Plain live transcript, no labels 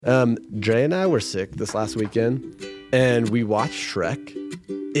Dre and I were sick this last weekend, and we watched Shrek.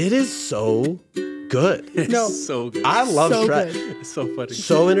 It is so good. It's so good. I love So Shrek. good. It's so funny.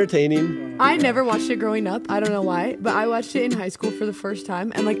 So entertaining. I never watched it growing up. I don't know why, but I watched it in high school for the first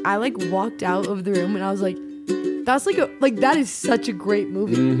time, and I walked out of the room, and I was like, "That's that is such a great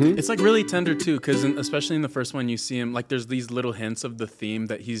movie." Mm-hmm. It's really tender too, because especially in the first one, you see him there's these little hints of the theme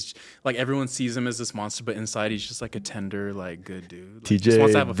that he's everyone sees him as this monster, but inside he's just a tender, good dude. Just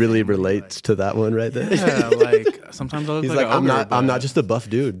wants to have a TJ really family, relates to that one right there. Yeah, sometimes I look He's like like, an ogre, I'm not but just a buff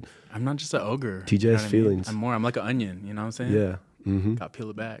dude. I'm not just an ogre. TJ you know has what I mean? feelings. I'm like an onion. You know what I'm saying? Yeah. Mm-hmm. Got to peel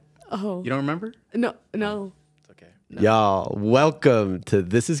it back. Oh You don't remember? no. It's okay. Y'all, welcome to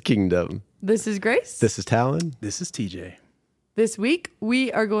This is Kingdom. This is Grace. This is Talon. This is TJ. This week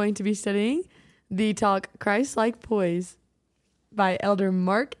we are going to be studying the talk "Christ-like Poise" by Elder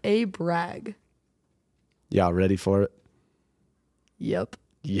Mark A. Bragg. Y'all ready for it? Yep.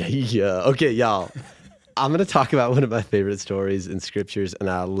 Yeah. Okay, y'all. I'm going to talk about one of my favorite stories in scriptures, and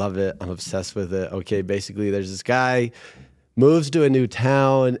I love it. I'm obsessed with it. Okay, basically, there's this guy moves to a new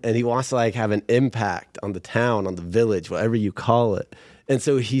town, and he wants to have an impact on the town, on the village, whatever you call it. And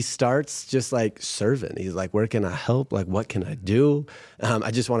so he starts just serving. He's like, where can I help? What can I do?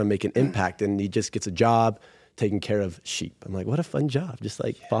 I just want to make an impact. And he just gets a job taking care of sheep. I'm like, what a fun job. Just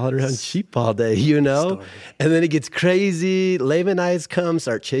following around sheep all day, Story. And then it gets crazy. Lamanites come,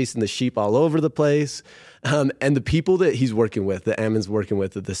 start chasing the sheep all over the place. And the people that he's working with, that Ammon's working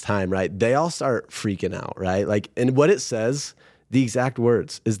with at this time, right? They all start freaking out, right? And what it says, the exact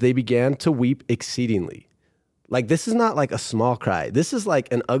words, is they began to weep exceedingly. This is not a small cry. This is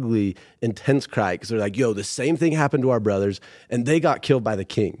an ugly, intense cry because they're like, yo, the same thing happened to our brothers and they got killed by the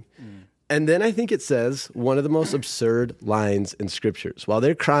king. And then I think it says one of the most absurd lines in scriptures. While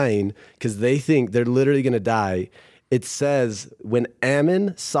they're crying because they think they're literally going to die, it says, when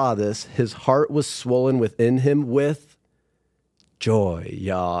Ammon saw this, his heart was swollen within him with joy,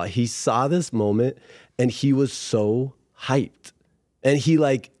 y'all. He saw this moment and he was so hyped. And he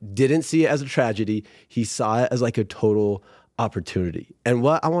didn't see it as a tragedy. He saw it as a total opportunity. And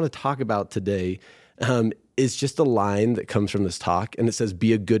what I want to talk about today is just a line that comes from this talk. And it says,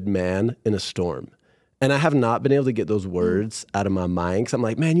 be a good man in a storm. And I have not been able to get those words out of my mind. Because I'm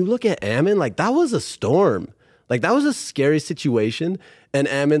like, man, you look at Ammon, that was a storm. That was a scary situation. And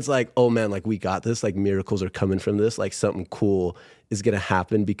Ammon's like, oh man, we got this. Miracles are coming from this. Something cool is going to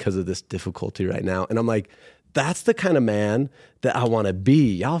happen because of this difficulty right now. And I'm like, that's the kind of man that I want to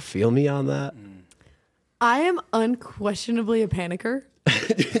be. Y'all feel me on that? I am unquestionably a panicker.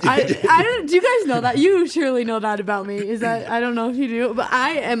 I don't. Do you guys know that? You surely know that about me. Is that I don't know if you do, but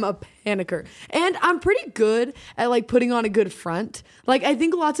I am a panicker, and I'm pretty good at putting on a good front. I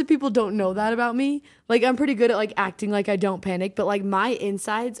think lots of people don't know that about me. I'm pretty good at acting like I don't panic, but my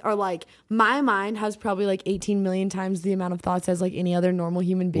insides are my mind has probably 18 million times the amount of thoughts as any other normal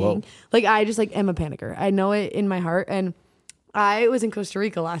human being. Whoa. I just am a panicker. I know it in my heart, and I was in Costa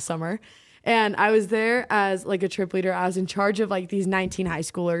Rica last summer. And I was there as a trip leader. I was in charge of these 19 high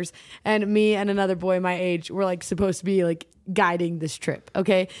schoolers, and me and another boy my age were supposed to be guiding this trip.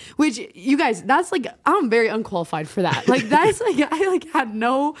 Okay. Which you guys, that's I'm very unqualified for that. That's I had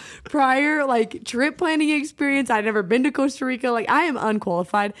no prior trip planning experience. I'd never been to Costa Rica. I am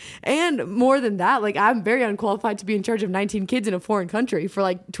unqualified. And more than that, I'm very unqualified to be in charge of 19 kids in a foreign country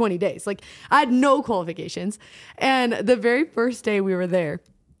for 20 days. I had no qualifications. And the very first day we were there,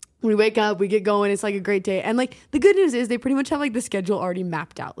 we wake up, we get going, it's a great day. And the good news is they pretty much have the schedule already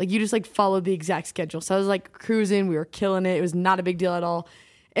mapped out. You just follow the exact schedule. So I was cruising, we were killing it. It was not a big deal at all.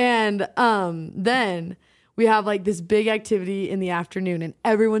 And then we have this big activity in the afternoon, and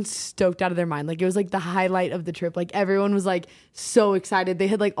everyone's stoked out of their mind. It was the highlight of the trip. Everyone was so excited. They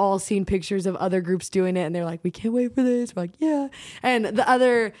had all seen pictures of other groups doing it, and they're we can't wait for this. We're yeah. And the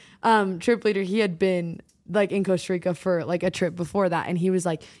other trip leader, he had been in Costa Rica for a trip before that, and he was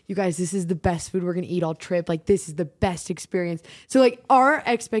you guys, this is the best food we're gonna eat all trip. This is the best experience. So our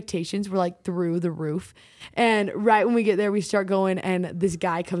expectations were through the roof. And right when we get there, we start going, and this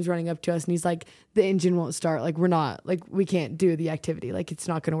guy comes running up to us, and he's the engine won't start. We're not we can't do the activity. It's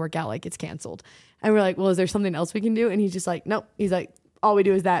not gonna work out. It's canceled. And we're well, is there something else we can do? And he's just nope. He's all we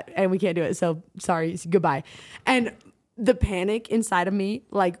do is that, and we can't do it. So sorry, goodbye. And the panic inside of me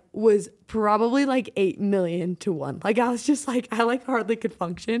was probably 8 million to 1. I was just I hardly could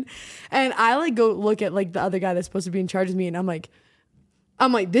function. And I go look at the other guy that's supposed to be in charge of me, and I'm like,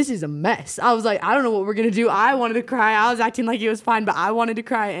 this is a mess. I was I don't know what we're gonna do. I wanted to cry. I was acting like it was fine, but I wanted to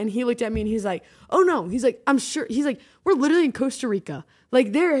cry. And he looked at me and he's oh no. He's I'm sure. He's we're literally in Costa Rica.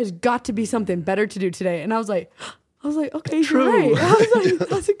 There has got to be something better to do today. And I was I was like, okay, True. you're right. I was like,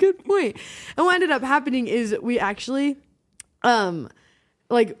 that's a good point. And what ended up happening is we actually,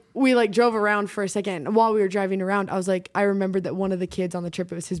 we drove around for a second. And while we were driving around, I remembered that one of the kids on the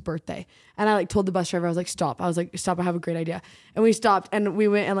trip, it was his birthday. And I told the bus driver, I was like, stop. Stop, I have a great idea. And we stopped and we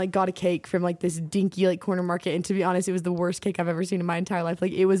went and got a cake from this dinky corner market. And to be honest, it was the worst cake I've ever seen in my entire life.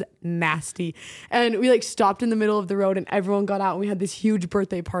 It was nasty. And we stopped in the middle of the road and everyone got out and we had this huge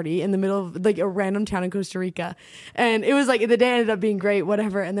birthday party in the middle of a random town in Costa Rica. And it was the day ended up being great,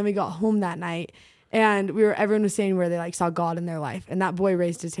 whatever. And then we got home that night. And everyone was saying where they saw God in their life. And that boy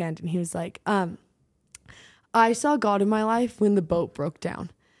raised his hand and he was like, I saw God in my life when the boat broke down.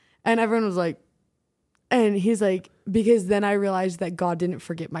 And everyone was like, and he's like, because then I realized that God didn't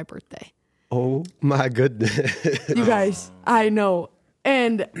forget my birthday. Oh my goodness. You guys, I know.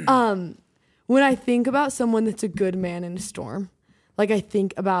 And when I think about someone that's a good man in a storm, I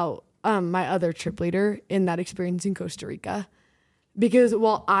think about my other trip leader in that experience in Costa Rica. Because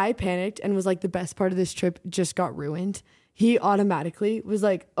while I panicked and was the best part of this trip just got ruined, he automatically was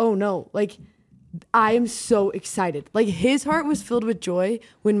like, oh no, I am so excited. His heart was filled with joy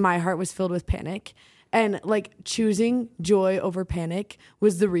when my heart was filled with panic. And choosing joy over panic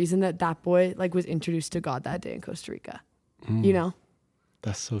was the reason that boy was introduced to God that day in Costa Rica. You know?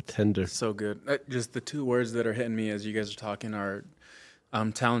 That's so tender. So good. Just the two words that are hitting me as you guys are talking are,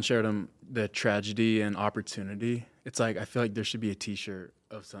 Talon shared them, the tragedy and opportunity. It's I feel like there should be a t-shirt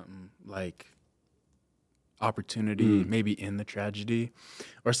of something opportunity, maybe in the tragedy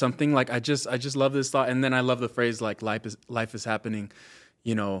or something. I just love this thought. And then I love the phrase life is happening,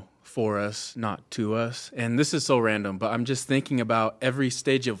 for us, not to us. And this is so random, but I'm just thinking about every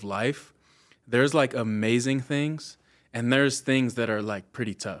stage of life. There's amazing things and there's things that are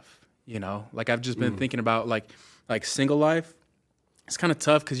pretty tough, I've just been thinking about like single life. It's kind of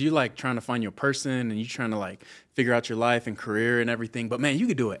tough because you're trying to find your person and you're trying to figure out your life and career and everything. But man, you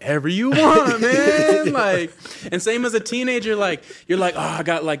can do whatever you want, man. And same as a teenager, you're oh, I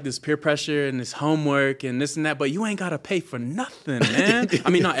got this peer pressure and this homework and this and that, but you ain't got to pay for nothing, man. I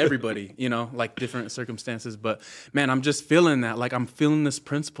mean, not everybody, different circumstances, but man, I'm just feeling that. I'm feeling this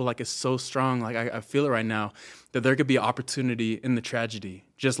principle, it's so strong. I feel it right now that there could be opportunity in the tragedy,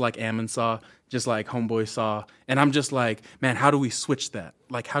 just like Ammon saw, just like Homeboy saw. And I'm just man, how do we switch that?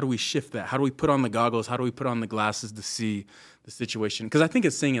 How do we shift that? How do we put on the goggles? How do we put on the glasses to see the situation? Because I think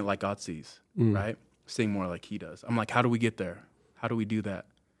it's seeing it like God sees, right? Seeing more like he does. I'm how do we get there? How do we do that?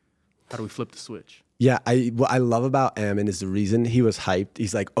 How do we flip the switch? Yeah, what I love about Ammon is the reason he was hyped.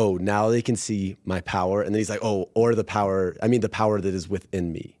 He's oh, now they can see my power. And then he's oh, or the power that is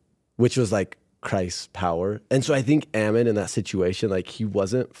within me, which was Christ's power. And so I think Ammon in that situation, he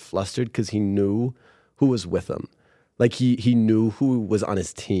wasn't flustered because he knew who was with him. He knew who was on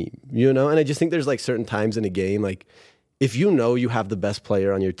his team, And I just think there's certain times in a game, if you have the best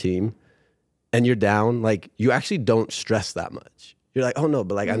player on your team and you're down, you actually don't stress that much. You're oh no,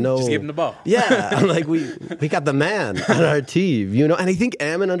 but I know. Just give him the ball. Yeah. I'm we got the man on our team, And I think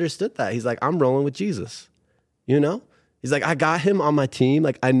Ammon understood that. He's I'm rolling with Jesus, He's I got him on my team.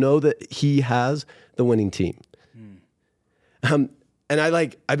 I know that he has the winning team. And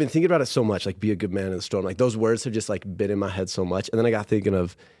I've been thinking about it so much, be a good man in the storm. Those words have just been in my head so much. And then I got thinking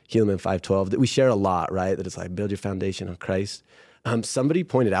of Helaman 5:12 that we share a lot, right? That it's build your foundation on Christ. Somebody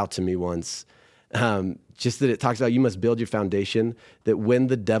pointed out to me once, just that it talks about you must build your foundation, that when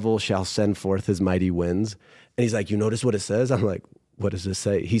the devil shall send forth his mighty winds. And he's you notice what it says? I'm what does this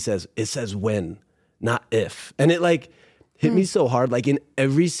say? He says, it says when, not if. And it hit me so hard. In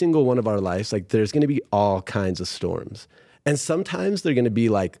every single one of our lives, there's going to be all kinds of storms. And sometimes they're going to be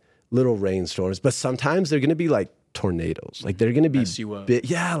little rainstorms, but sometimes they're going to be tornadoes. They're going to be big.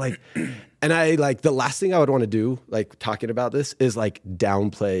 Yeah. And I the last thing I would want to do, talking about this is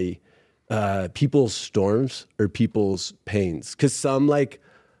downplay people's storms or people's pains. Cause some are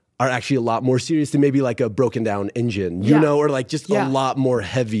actually a lot more serious than maybe a broken down engine, you know, or just a lot more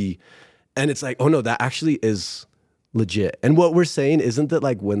heavy. And it's oh no, that actually is legit. And what we're saying isn't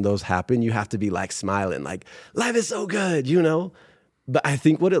that when those happen, you have to be smiling, life is so good, But I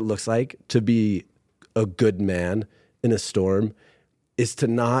think what it looks like to be a good man in a storm is to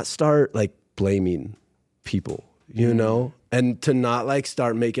not start blaming people, and to not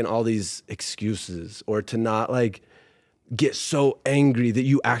start making all these excuses, or to not get so angry that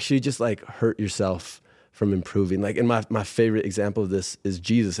you actually just hurt yourself from improving. And my favorite example of this is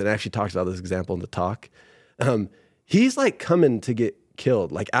Jesus, and it actually talks about this example in the talk. He's coming to get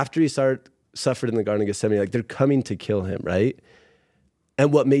killed. After he suffered in the Garden of Gethsemane, they're coming to kill him, right?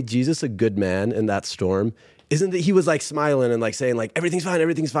 And what made Jesus a good man in that storm isn't that he was smiling and saying everything's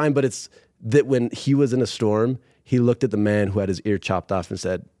fine, but it's that when he was in a storm, he looked at the man who had his ear chopped off and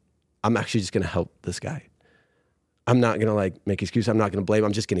said, I'm actually just going to help this guy. I'm not going to like make excuses. I'm not going to blame.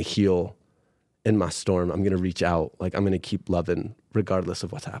 I'm just going to heal in my storm. I'm going to reach out. Like I'm going to keep loving regardless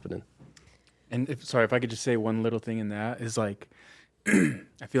of what's happening. And if I could just say one little thing in that is like,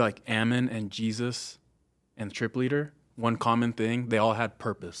 I feel like Ammon and Jesus and the trip leader, one common thing, they all had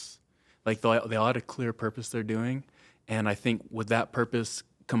purpose. Like they all had a clear purpose they're doing. And I think with that purpose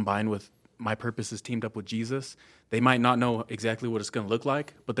combined with my purpose is teamed up with Jesus, they might not know exactly what it's going to look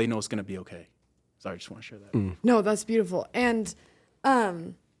like, but they know it's going to be okay. So I just want to share that. No, that's beautiful. And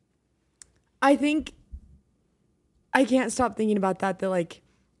I think I can't stop thinking about that like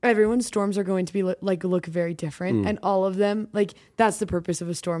everyone's storms are going to be look very different. And all of them, like that's the purpose of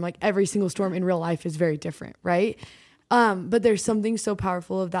a storm. Like every single storm in real life is very different, right? But there's something so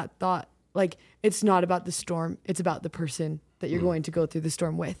powerful of that thought. Like it's not about the storm. It's about the person that you're going to go through the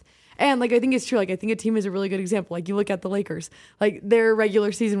storm with. And like, I think it's true. Like I think a team is a really good example. Like you look at the Lakers, like their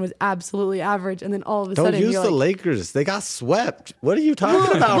regular season was absolutely average. And then all of a sudden Don't use the Lakers. They got swept. What are you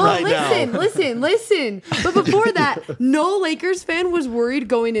talking about right now? Listen. But before that, no Lakers fan was worried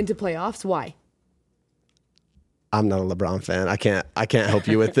going into playoffs. Why? I'm not a LeBron fan. I can't help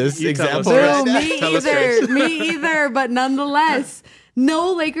you with this example. No, me either. But nonetheless,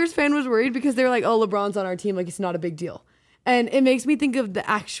 no Lakers fan was worried because they were like, oh, LeBron's on our team. Like it's not a big deal. And it makes me think of the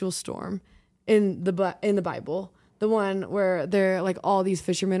actual storm in the Bible, the one where they're like all these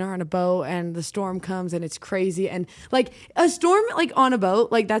fishermen are on a boat and the storm comes and it's crazy. And like a storm like on a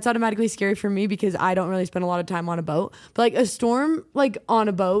boat, like that's automatically scary for me because I don't really spend a lot of time on a boat. But like a storm like on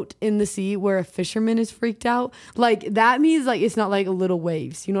a boat in the sea where a fisherman is freaked out, like that means like it's not like little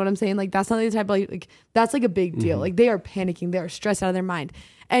waves. You know what I'm saying? Like that's not the type of like that's like a big deal. Like they are panicking, they are stressed out of their mind.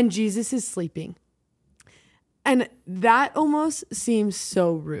 And Jesus is sleeping. And that almost seems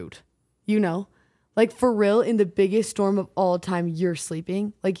so rude, you know? Like for real, in the biggest storm of all time, you're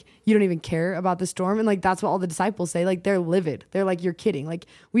sleeping. Like you don't even care about the storm. And like, that's what all the disciples say. Like they're livid. They're like, you're kidding. Like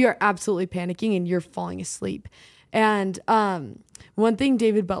we are absolutely panicking and you're falling asleep. And one thing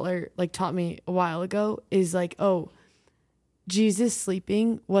David Butler like taught me a while ago is like, oh, Jesus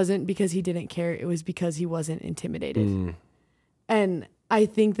sleeping wasn't because he didn't care. It was because he wasn't intimidated. And I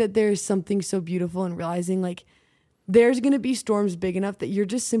think that there's something so beautiful in realizing like there's going to be storms big enough that you're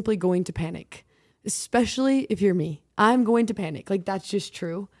just simply going to panic, especially if you're me. I'm going to panic. Like that's just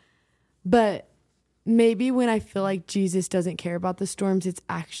true. But maybe when I feel like Jesus doesn't care about the storms, it's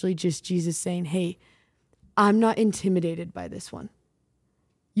actually just Jesus saying, hey, I'm not intimidated by this one.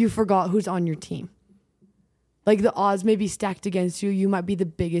 You forgot who's on your team. Like the odds may be stacked against you. You might be the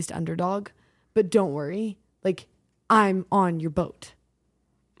biggest underdog, but don't worry. Like I'm on your boat.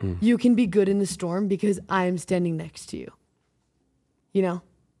 You can be good in the storm because I'm standing next to you. You know?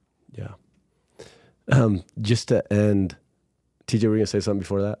 Yeah. Just to end, TJ, were you going to say something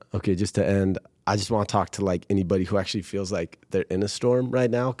before that? Okay, just to end, I just want to talk to like anybody who actually feels like they're in a storm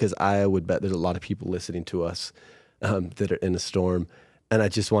right now, because I would bet there's a lot of people listening to us that are in a storm. And I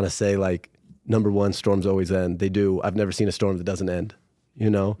just want to say like, number one, storms always end. They do. I've never seen a storm that doesn't end,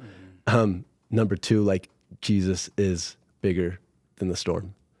 you know? Number two, like Jesus is bigger than the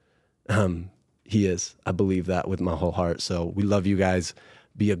storm. He is. I believe that with my whole heart. So we love you guys.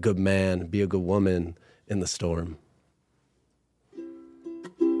 Be a good man, be a good woman in the storm.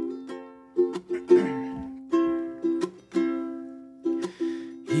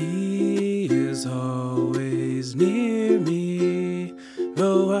 He is always near me,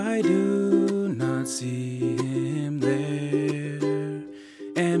 though I do not see him there.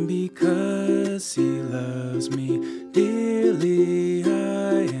 And because he loves me dearly,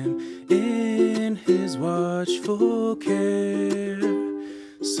 I am in his watchful care.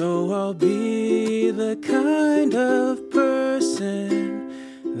 So I'll be the kind of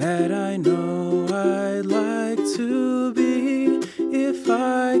person that I know I'd like to be if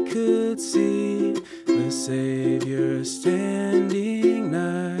I could see the Savior standing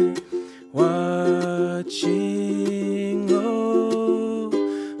nigh, watching over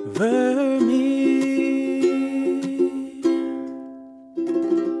me.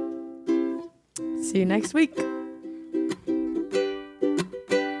 See you next week.